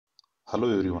Hello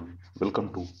everyone,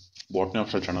 welcome to Botany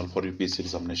Optional channel for UPSC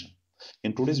examination.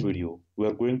 In today's video, we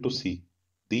are going to see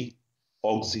the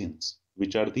auxins,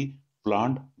 which are the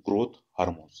plant growth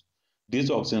hormones. These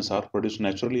auxins are produced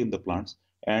naturally in the plants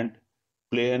and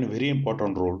play a very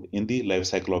important role in the life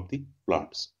cycle of the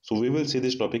plants. So we will see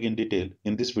this topic in detail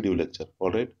in this video lecture.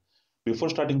 Alright. Before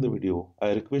starting the video,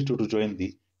 I request you to join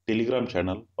the Telegram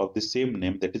channel of the same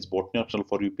name, that is Botany Optional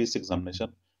for UPSC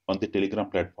examination, on the Telegram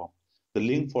platform. The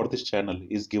link for this channel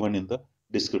is given in the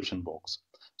description box.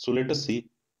 So let us see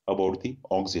about the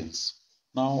auxins.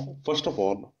 Now, first of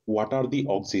all, what are the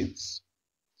auxins?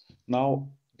 Now,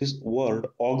 this word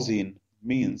auxin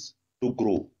means to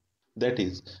grow. That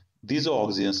is, these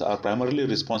auxins are primarily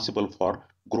responsible for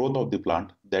growth of the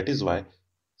plant. That is why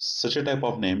such a type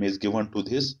of name is given to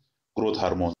this growth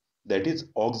hormone. That is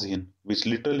auxin, which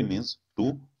literally means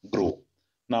to grow.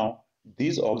 Now,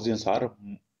 these auxins are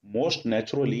most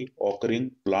naturally occurring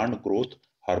plant growth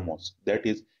hormones. That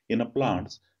is, in a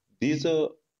plants, these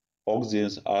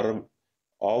auxins are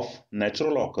of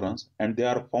natural occurrence and they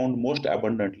are found most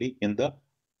abundantly in the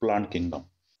plant kingdom.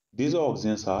 These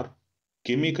auxins are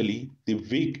chemically the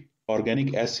weak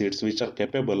organic acids which are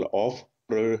capable of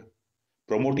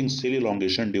promoting cell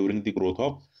elongation during the growth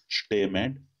of stem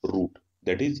and root.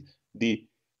 That is, the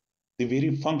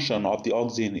very function of the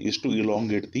auxin is to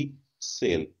elongate the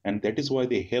cell, and that is why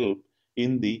they help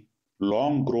in the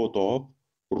long growth of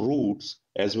roots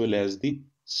as well as the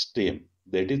stem.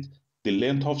 That is, the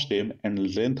length of stem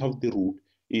and length of the root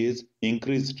is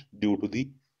increased due to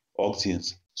the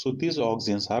auxins. So these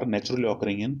auxins are naturally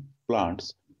occurring in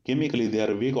plants. Chemically, they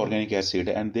are weak organic acid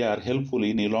and they are helpful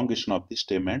in elongation of the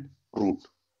stem and root.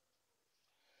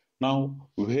 Now,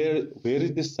 where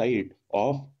is the site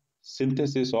of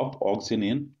synthesis of auxin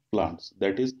in plants?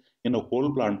 That is, in a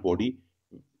whole plant body,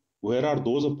 where are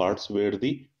those parts where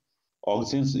the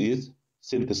auxins is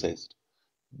synthesized?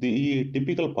 The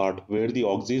typical part where the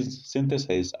auxins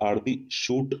synthesized are the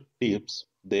shoot tips,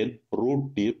 then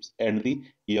root tips, and the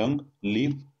young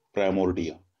leaf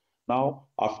primordia. Now,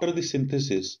 after the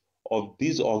synthesis of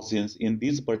these auxins in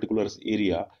this particular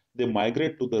area, they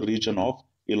migrate to the region of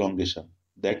elongation.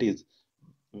 That is,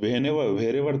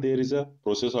 wherever there is a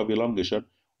process of elongation,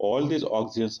 all these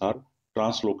auxins are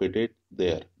translocated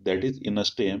there. That is, in a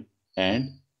stem and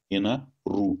in a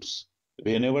roots.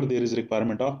 Whenever there is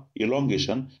requirement of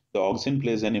elongation, the auxin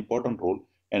plays an important role.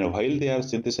 And while they are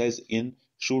synthesized in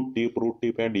shoot tip, root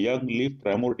tip, and young leaf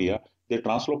primordia, they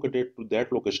translocated to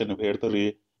that location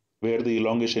where the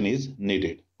elongation is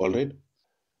needed. All right.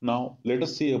 Now, let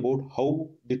us see about how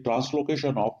the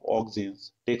translocation of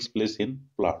auxins takes place in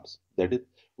plants. That is,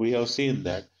 we have seen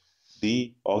that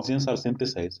the auxins are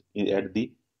synthesized at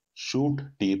the shoot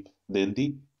tip, then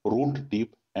the root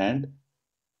tip, and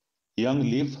young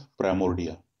leaf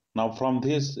primordia. Now, from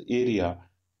this area,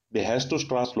 they has to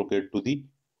translocate to the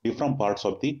different parts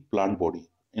of the plant body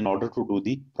in order to do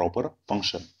the proper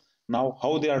function. Now,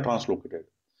 how they are translocated?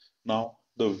 Now,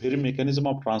 the very mechanism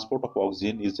of transport of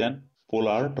auxin is an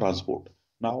polar transport.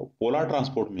 Now, polar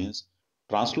transport means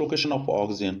translocation of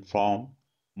auxin from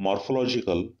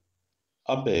morphological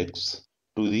apex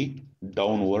to the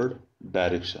downward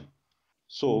direction.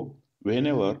 So,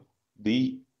 whenever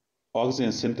the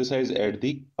auxin synthesized at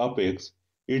the apex,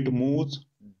 it moves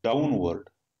downward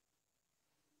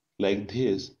like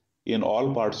this in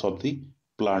all parts of the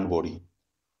plant body,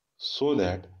 so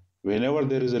that whenever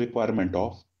there is a requirement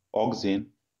of auxin,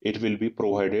 it will be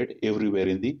provided everywhere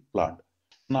in the plant.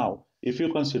 Now, if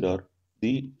you consider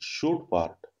the shoot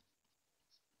part,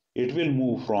 it will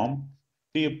move from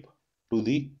tip to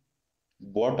the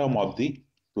bottom of the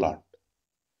plant.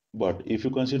 But if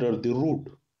you consider the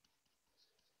root,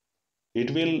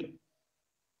 it will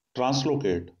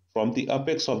translocate from the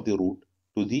apex of the root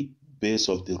to the base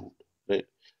of the root. Right?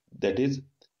 That is,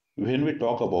 when we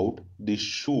talk about the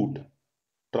shoot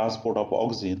transport of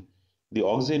auxin, the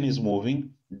auxin is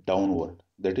moving downward.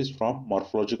 That is, from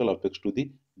morphological apex to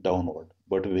the downward.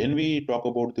 But when we talk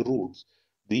about the roots,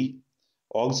 the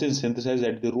auxin synthesized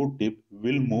at the root tip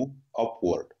will move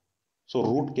upward. So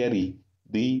root carry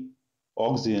the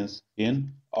auxins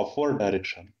in upward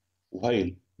direction, while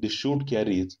the shoot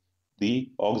carries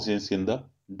the auxins in the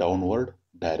downward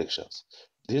directions.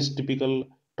 This typical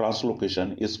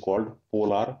translocation is called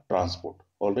polar transport.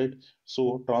 All right.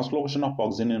 So translocation of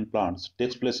auxin in plants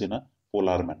takes place in a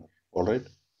polar manner. All right.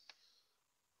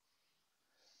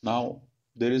 Now,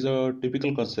 there is a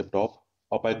typical concept of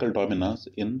apical dominance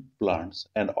in plants,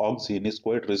 and auxin is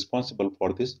quite responsible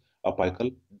for this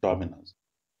apical dominance.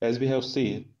 As we have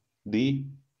seen, the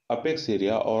apex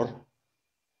area or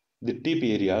the tip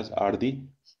areas are the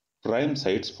prime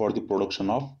sites for the production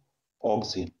of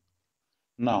auxin.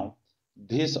 Now,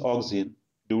 this auxin,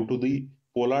 due to the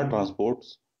polar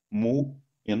transports, move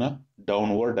in a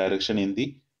downward direction in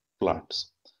the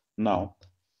plants. Now,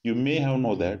 you may have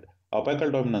know that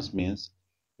apical dominance means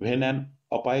when an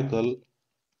apical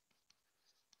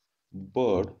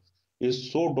bird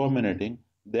is so dominating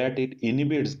that it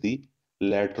inhibits the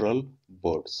lateral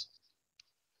birds.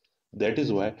 That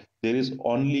is why there is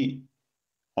only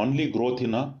growth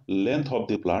in a length of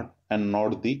the plant and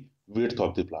not the width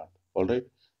of the plant. All right.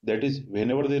 That is,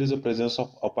 whenever there is a presence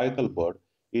of apical bud,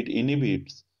 it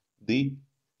inhibits the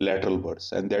lateral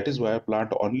buds, and that is why a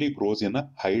plant only grows in a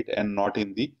height and not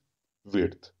in the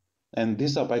width. And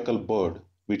this apical bud,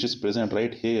 which is present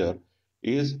right here,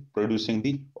 is producing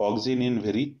the auxin in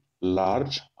very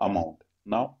large amount.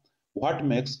 Now, what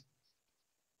makes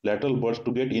lateral buds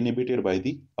to get inhibited by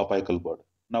the apical bud?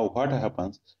 Now, what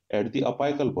happens at the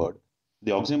apical bud?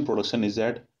 The auxin production is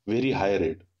at very high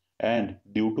rate, and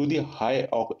due to the high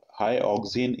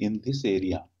auxin in this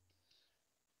area,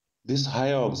 this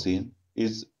high auxin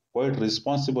is quite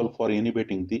responsible for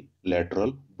inhibiting the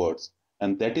lateral buds,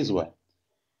 and that is why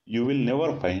you will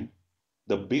never find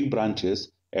the big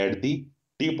branches at the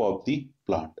tip of the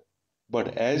plant.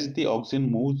 But as the auxin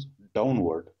moves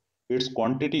downward, its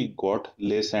quantity got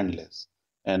less and less.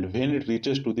 And when it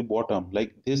reaches to the bottom,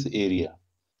 like this area,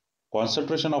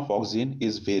 concentration of auxin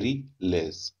is very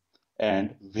less.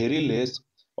 And very less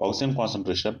auxin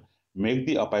concentration make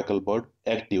the apical bud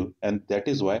active, and that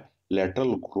is why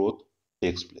lateral growth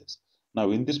takes place.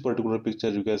 Now in this particular picture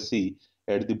you can see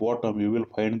at the bottom you will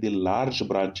find the large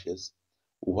branches,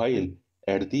 while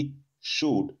at the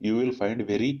shoot you will find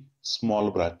very small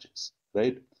branches,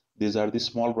 right? These are the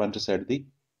small branches at the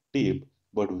tip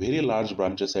but very large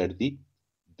branches at the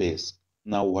base.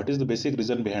 Now what is the basic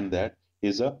reason behind that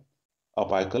is a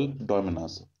apical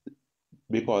dominance,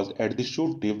 because at the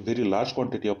shoot tip very large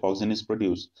quantity of auxin is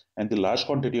produced, and the large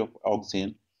quantity of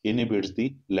auxin inhibits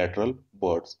the lateral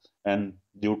buds, and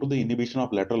due to the inhibition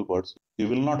of lateral buds you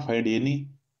will not find any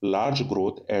large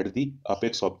growth at the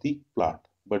apex of the plant.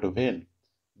 But when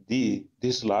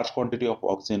this large quantity of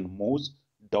auxin moves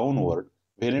downward,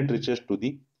 when it reaches to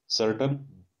the certain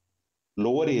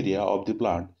lower area of the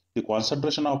plant, the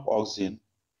concentration of auxin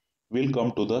will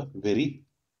come to the very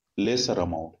lesser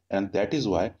amount, and that is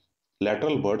why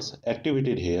lateral buds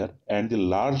activated here and the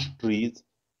large trees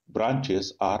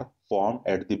branches are formed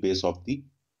at the base of the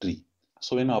tree.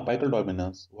 So in apical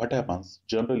dominance, what happens?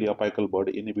 Generally, apical bud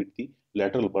inhibit the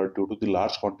lateral bud due to the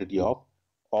large quantity of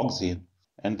auxin,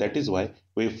 and that is why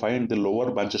we find the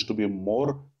lower branches to be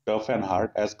more tough and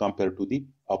hard as compared to the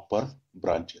upper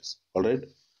branches. All right.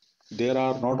 There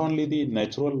are not only the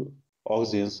natural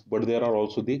auxins, but there are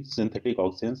also the synthetic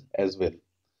auxins as well.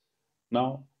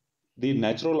 Now, the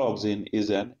natural auxin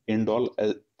is an indole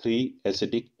 3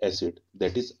 acetic acid,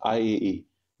 that is IAA.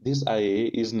 This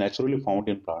IAA is naturally found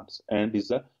in plants and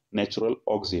is a natural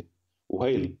auxin,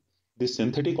 while the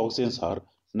synthetic auxins are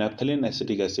naphthalene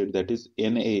acetic acid, that is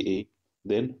NAA,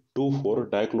 then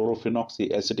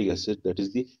 2,4-dichlorophenolic acetic acid, that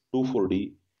is the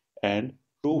 2,4-D, and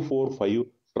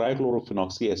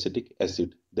 2,4,5-trichlorophenoxy acetic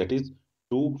acid, that is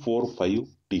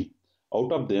 2,4,5-T.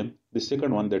 Out of them, the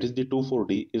second one, that is the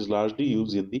 2,4-D, is largely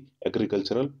used in the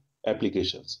agricultural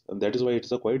applications, and that is why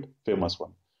it's a quite famous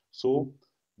one. So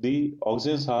the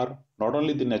auxins are not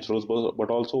only the naturals, but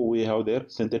also we have their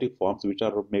synthetic forms which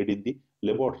are made in the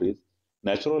laboratories.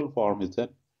 Natural form is an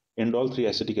indole 3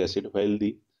 acetic acid, while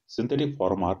the synthetic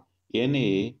form are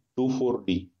NAA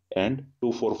 2,4-D and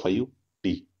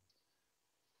 2,4,5-D.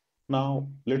 Now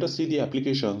let us see the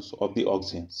applications of the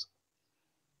auxins.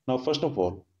 Now first of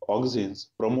all, auxins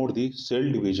promote the cell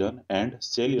division and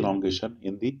cell elongation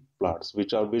in the plants,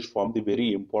 which form the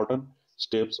very important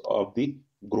steps of the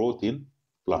growth in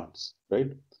plants,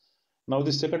 right? Now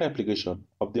the second application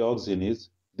of the auxin is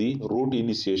the root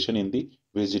initiation in the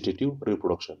vegetative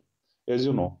reproduction. As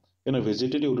you know, in a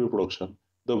vegetative reproduction,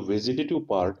 the vegetative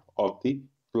part of the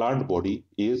plant body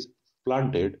is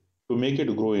planted to make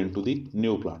it grow into the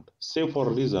new plant. Say for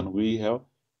a reason we have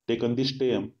taken the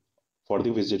stem for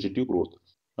the vegetative growth.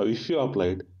 Now, if you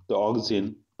applied the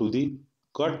auxin to the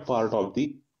cut part of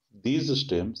these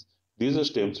stems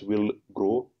will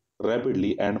grow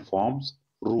rapidly and forms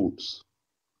roots.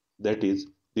 That is,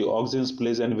 the auxins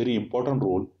plays a very important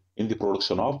role in the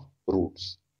production of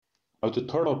roots. Now, the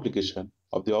third application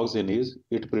of the auxin is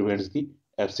it prevents the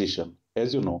abscission.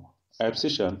 As you know,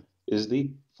 abscission is the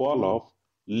fall of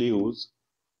leaves,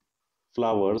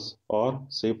 flowers, or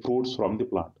say fruits from the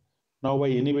plant. Now, by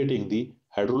inhibiting the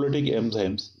hydrolytic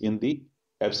enzymes in the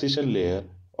abscission layer,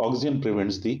 auxin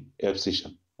prevents the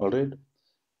abscission. All right.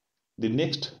 The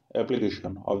next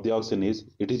application of the auxin is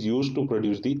it is used to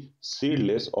produce the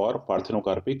seedless or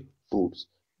parthenocarpic fruits.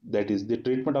 That is the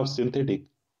treatment of synthetic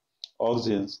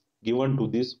auxins given to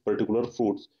these particular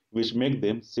fruits which make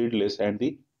them seedless and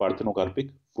the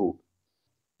parthenocarpic fruit.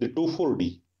 The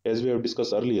 2,4-D, as we have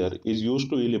discussed earlier, is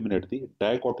used to eliminate the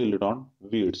dicotyledon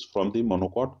weeds from the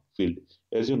monocot field.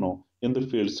 As you know, in the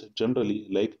fields generally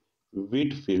like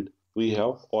wheat field, we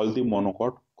have all the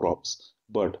monocot crops.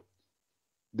 But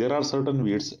there are certain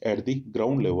weeds at the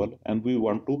ground level and we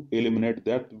want to eliminate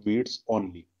that weeds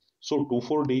only. So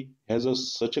 2,4-D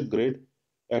has such a great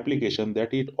application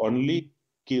that it only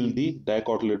kill the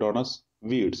dicotyledonous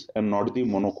weeds and not the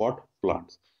monocot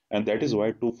plants. And that is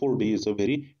why 2,4-D is a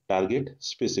very target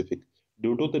specific.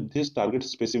 Due to this target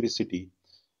specificity,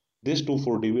 this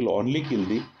 2,4-D will only kill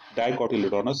the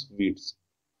dicotyledonous weeds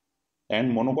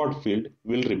and monocot field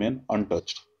will remain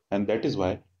untouched. And that is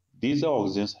why these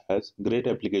auxins has great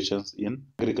applications in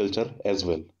agriculture as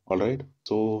well. All right,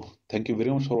 so thank you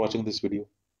very much for watching this video.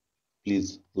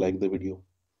 Please like the video,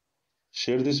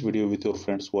 share this video with your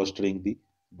friends who are studying the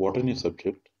botany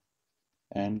subject,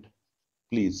 and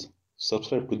please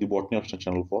subscribe to the botany option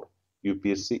channel for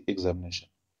UPSC examination.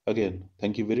 Again,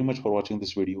 thank you very much for watching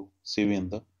this video. See you in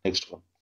the next one.